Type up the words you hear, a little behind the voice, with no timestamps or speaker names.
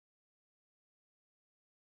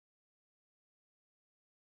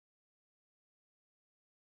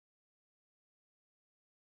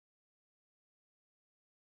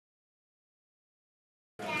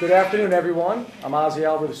Good afternoon, everyone. I'm Ozzy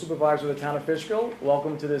Albert, the Supervisor of the Town of Fishkill.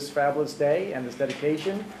 Welcome to this fabulous day and this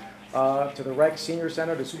dedication to the Rec Senior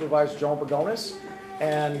Center to Supervisor Joan Pagones.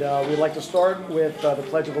 And we'd like to start with the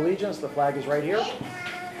Pledge of Allegiance. The flag is right here.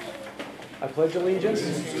 I pledge allegiance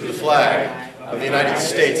to the flag of the United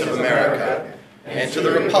States of America and to the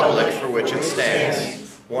republic for which it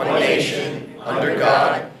stands, one nation, under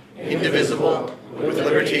God, indivisible, with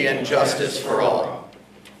liberty and justice for all.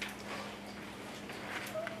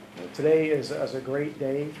 Today is a great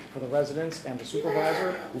day for the residents and the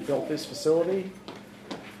supervisor who built this facility.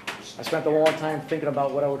 I spent a long time thinking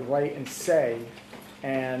about what I would write and say,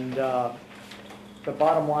 and the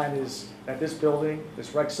bottom line is that this building,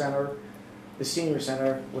 this rec center, the senior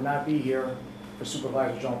center would not be here for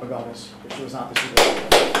Supervisor Joan Pagones if she was not the supervisor.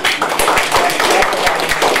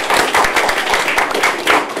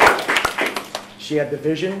 She had the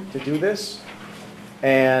vision to do this,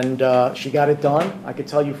 and she got it done. I can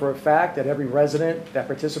tell you for a fact that every resident that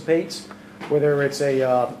participates, whether it's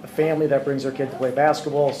a family that brings their kid to play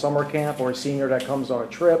basketball, summer camp, or a senior that comes on a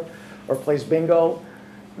trip or plays bingo,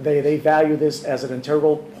 they value this as an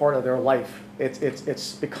integral part of their life.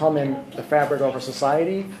 It's becoming the fabric of our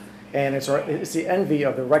society, and it's the envy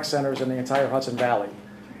of the rec centers in the entire Hudson Valley.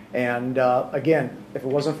 And again, if it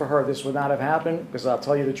wasn't for her, this would not have happened, because I'll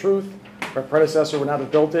tell you the truth, her predecessor would not have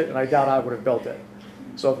built it, and I doubt I would have built it.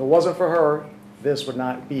 So if it wasn't for her, this would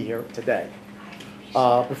not be here today.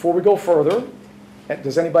 Before we go further,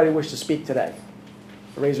 does anybody wish to speak today?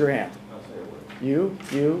 Raise your hand. You.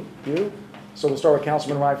 So we'll start with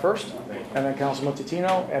Councilman Rye first, and then Councilman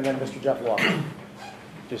Titino, and then Mr. Jeff Walker.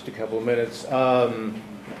 Just a couple of minutes. I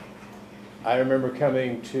remember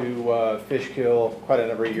coming to Fishkill quite a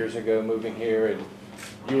number of years ago, moving here, and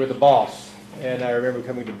you were the boss. And I remember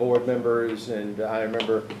coming to board members, and I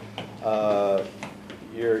remember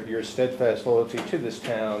your steadfast loyalty to this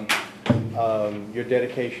town, your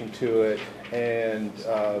dedication to it, and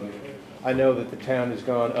I know that the town has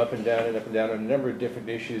gone up and down on a number of different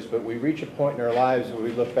issues, but we reach a point in our lives where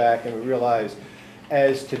we look back and we realize,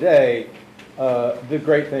 as today, the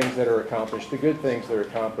great things that are accomplished, the good things that are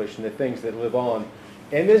accomplished, and the things that live on.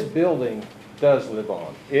 And this building does live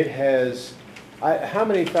on. It has, how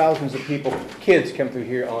many thousands of kids come through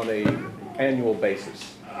here on an annual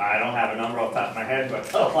basis? I don't have a number off the top of my head,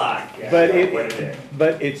 but a lot. Yeah,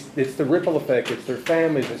 but it's the ripple effect. It's their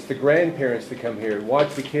families. It's the grandparents that come here and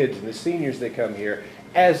watch the kids, and the seniors that come here.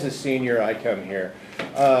 As a senior, I come here.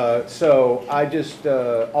 So I just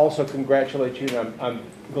also congratulate you, and I'm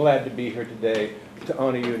glad to be here today to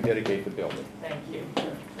honor you and dedicate the building. Thank you.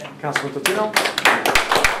 Councilman Totino.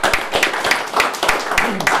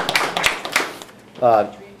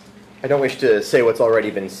 I don't wish to say what's already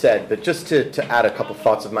been said, but just to add a couple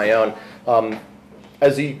thoughts of my own.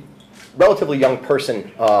 As a relatively young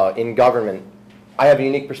person in government, I have a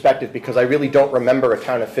unique perspective because I really don't remember a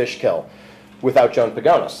town of Fishkill without Joan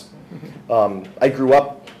Pagones. I grew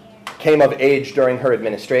up, came of age during her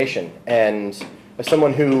administration, and as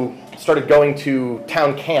someone who started going to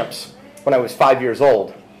town camps when I was 5 years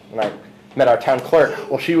old, and I met our town clerk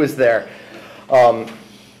while she was there,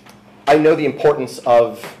 I know the importance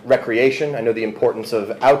of recreation. I know the importance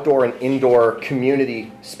of outdoor and indoor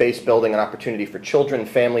community space building and opportunity for children,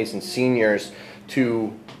 families, and seniors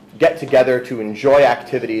to get together, to enjoy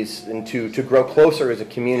activities, and to grow closer as a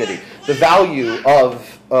community. The value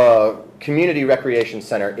of a community recreation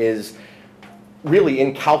center is really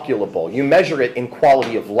incalculable. You measure it in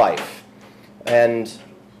quality of life. And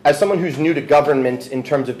as someone who's new to government in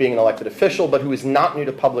terms of being an elected official, but who is not new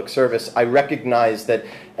to public service, I recognize that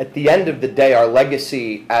at the end of the day, our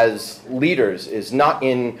legacy as leaders is not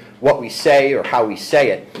in what we say or how we say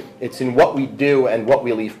it. It's in what we do and what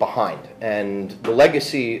we leave behind. And the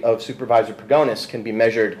legacy of Supervisor Pagones can be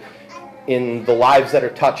measured in the lives that are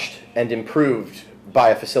touched and improved by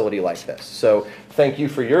a facility like this. So thank you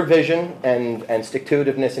for your vision and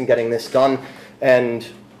stick-to-itiveness in getting this done. And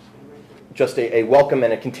just a welcome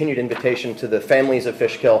and a continued invitation to the families of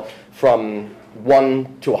Fishkill from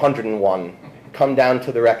 1 to 101. Come down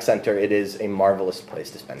to the rec center. It is a marvelous place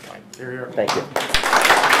to spend time. Here, here. Thank you.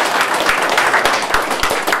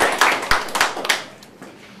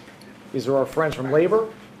 These are our friends from Labor,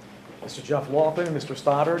 Mr. Jeff Walton, Mr.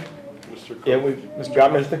 Stoddard. Yeah, we've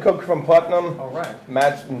got Mr. Cook from Putnam. All right.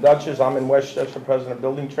 Matt's from Dutchess. I'm in Westchester, President of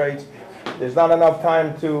Building Trades. There's not enough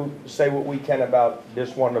time to say what we can about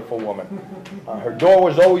this wonderful woman. Her door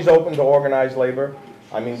was always open to organized labor.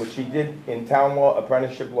 I mean, what she did in town law,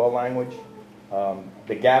 apprenticeship law language,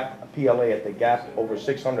 the Gap, PLA at the Gap, over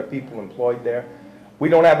 600 people employed there. We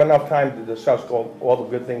don't have enough time to discuss all the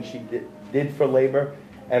good things she did for labor.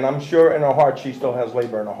 And I'm sure in her heart, she still has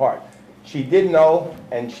labor in her heart. She did know,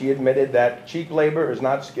 and she admitted that cheap labor is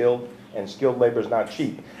not skilled, and skilled labor is not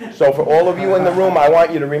cheap. So for all of you in the room, I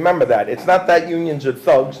want you to remember that. It's not that unions are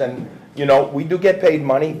thugs, and, you know, we do get paid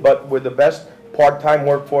money, but we're the best part-time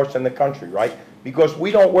workforce in the country, right? Because we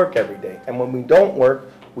don't work every day, and when we don't work,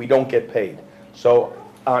 we don't get paid. So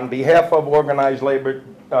on behalf of organized labor,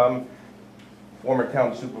 former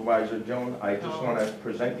town supervisor Joan, I just want to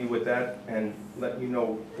present you with that and let you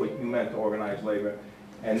know what you meant to organized labor.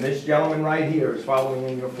 And this gentleman right here is following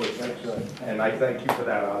in your footsteps, and I thank you for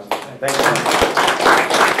that, Oz. Thank you.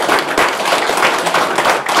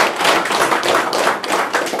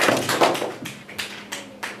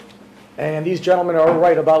 And these gentlemen are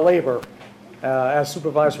right about labor. As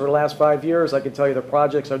supervisor for the last 5 years, I can tell you the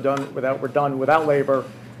projects were done without labor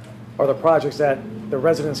are the projects that the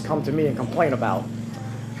residents come to me and complain about,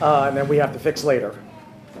 and then we have to fix later.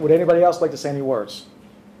 Would anybody else like to say any words?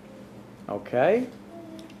 Okay.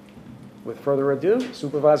 With further ado,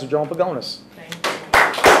 Supervisor Joan Pagones.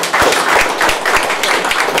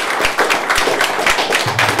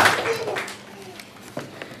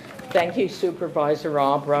 Thank you, Supervisor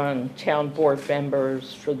Albra and town board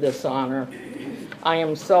members, for this honor. I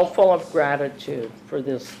am so full of gratitude for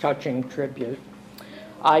this touching tribute.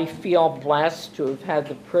 I feel blessed to have had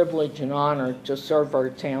the privilege and honor to serve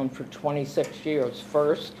our town for 26 years,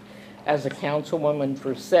 first as a councilwoman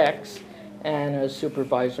for 6 and as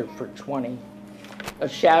supervisor for 20. A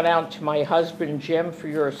shout out to my husband Jim for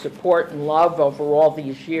your support and love over all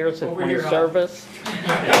these years of my service.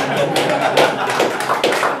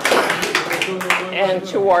 And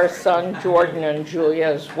to our son Jordan and Julia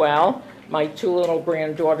as well. My 2 little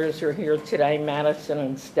granddaughters are here today, Madison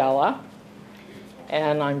and Stella,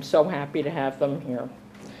 and I'm so happy to have them here.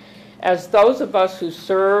 As those of us who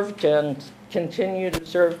served and continue to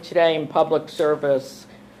serve today in public service,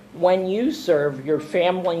 when you serve, your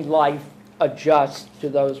family life adjusts to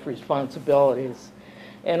those responsibilities.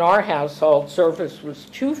 In our household, service was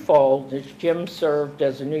twofold as Jim served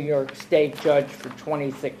as a New York State judge for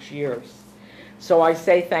 26 years. So I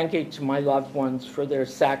say thank you to my loved ones for their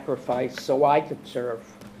sacrifice so I could serve.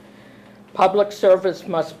 Public service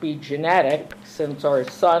must be genetic since our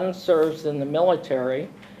son serves in the military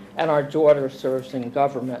and our daughter serves in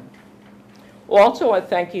government. Also, a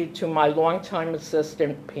thank you to my longtime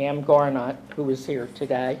assistant, Pam Garnott, who is here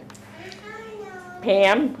today.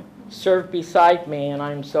 Pam served beside me, and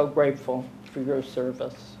I'm so grateful for your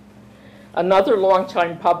service. Another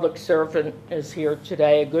longtime public servant is here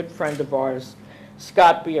today, a good friend of ours,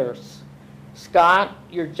 Scott Bierce. Scott,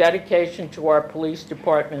 your dedication to our police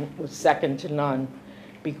department was second to none.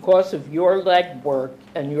 Because of your legwork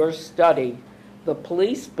and your study, the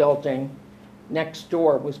police building next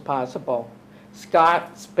door was possible.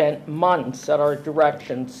 Scott spent months at our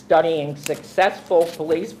direction studying successful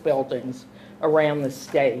police buildings around the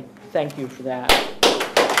state. Thank you for that.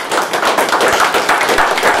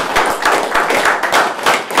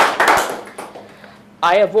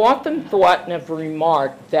 I have often thought and have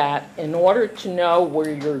remarked that in order to know where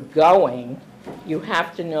you're going, you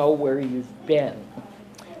have to know where you've been.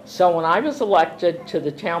 So when I was elected to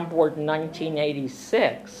the town board in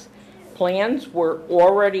 1986, plans were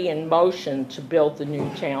already in motion to build the new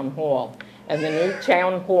town hall. And the new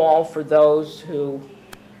town hall, for those who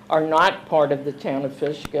are not part of the town of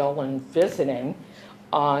Fishkill and visiting,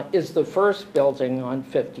 is the first building on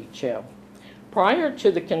 52. Prior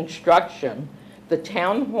to the construction, the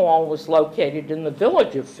town hall was located in the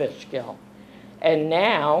village of Fishkill, and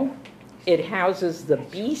now it houses the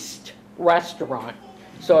Beast restaurant.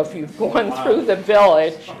 So if you've gone through the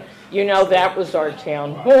village, you know that was our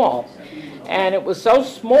town hall. And it was so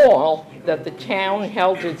small that the town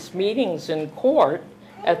held its meetings in court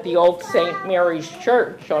at the old St. Mary's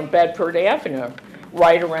Church on Bedford Avenue,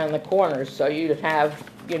 right around the corner. So you'd have,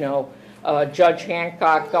 you know, Judge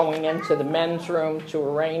Hancock going into the men's room to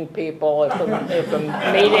arraign people if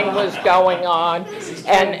a meeting was going on.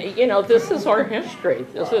 And, you know, this is our history.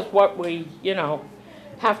 This is what we, you know,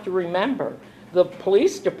 have to remember. The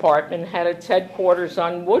police department had its headquarters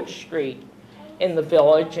on Wood Street in the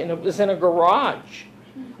village, and it was in a garage.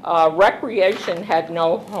 Recreation had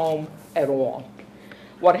no home at all.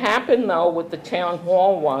 What happened, though, with the town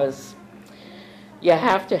hall was you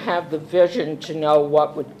have to have the vision to know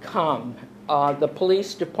what would come. The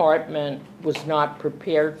police department was not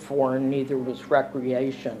prepared for, and neither was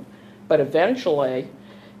recreation. But eventually,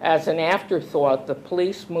 as an afterthought, the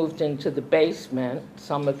police moved into the basement.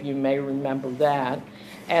 Some of you may remember that.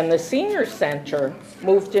 And the senior center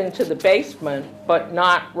moved into the basement, but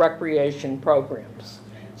not recreation programs.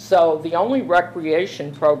 So the only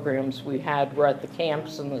recreation programs we had were at the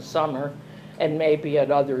camps in the summer and maybe at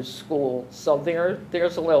other schools. So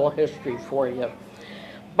there's a little history for you.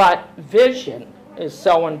 But vision is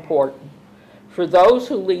so important. For those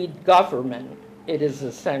who lead government, it is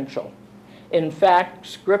essential. In fact,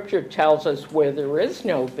 Scripture tells us where there is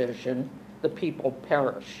no vision, the people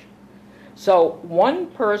perish. So one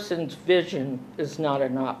person's vision is not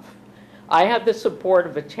enough. I had the support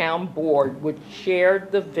of a town board which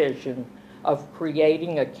shared the vision of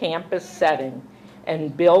creating a campus setting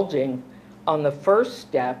and building on the first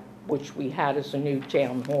step, which we had as a new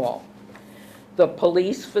town hall. The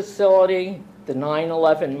police facility, the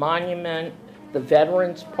 9/11 monument, the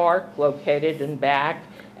Veterans Park located in back,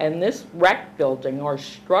 and this rec building are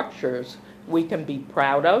structures we can be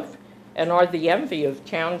proud of and are the envy of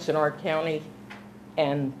towns in our county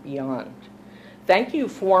and beyond. Thank you,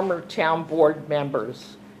 former town board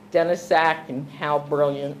members, Dennis Sack and Hal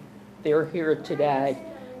Brilliant, they're here today,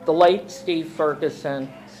 the late Steve Ferguson,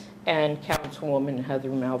 and Councilwoman Heather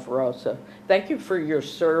Malvarosa. Thank you for your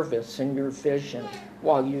service and your vision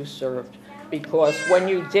while you served, because when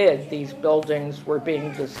you did, these buildings were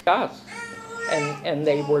being discussed and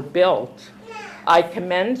they were built. I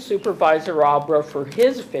commend Supervisor Albro for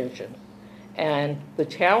his vision and the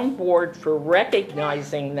town board for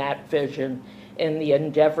recognizing that vision in the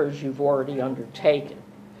endeavors you've already undertaken.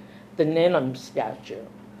 The Ninham statue,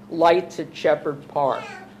 lights at Shepherd Park,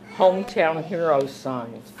 hometown hero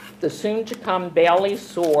signs, the soon-to-come Bailey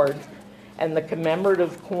sword, and the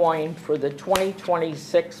commemorative coin for the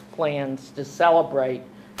 2026 plans to celebrate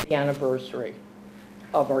the anniversary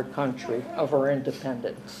of our country, of our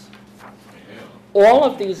independence. All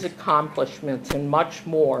of these accomplishments and much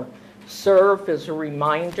more serve as a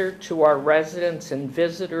reminder to our residents and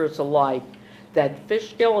visitors alike that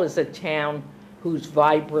Fishkill is a town whose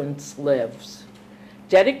vibrance lives.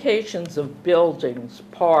 Dedications of buildings,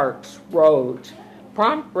 parks, roads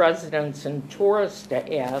prompt residents and tourists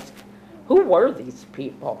to ask, who were these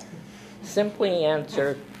people? Simply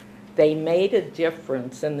answer, they made a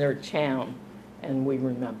difference in their town, and we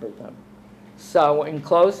remember them. So in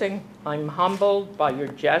closing, I'm humbled by your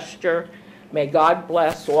gesture. May God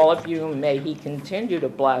bless all of you, and may He continue to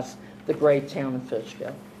bless the great town of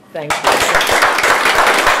Fishkill. Thank you.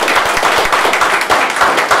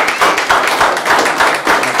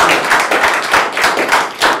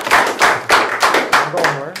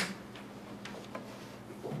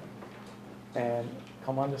 And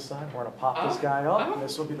come on this side. We're going to pop this guy up. And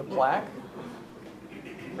this will be the plaque.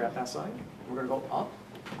 Grab that side. We're going to go up.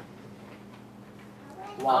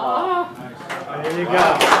 Wow. There you go.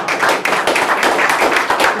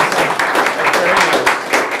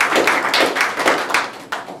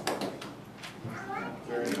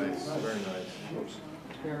 Very nice, very nice.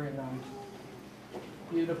 Very nice.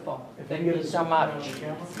 Beautiful. Thank you so much.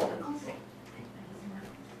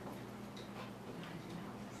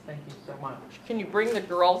 Thank you so much. Can you bring the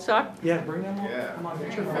girls up? Yeah, bring them up. Yeah. Come on, Get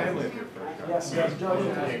get your your family up here first. Yes, yes, Joe.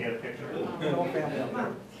 Yeah, get a picture. No family up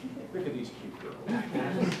there. Look at these cute girls.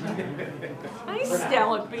 Hi,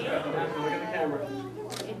 Stella B.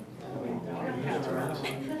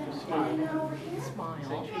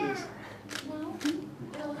 Smile.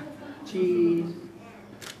 Cheese.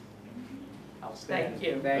 Thank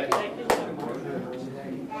you. Thank you.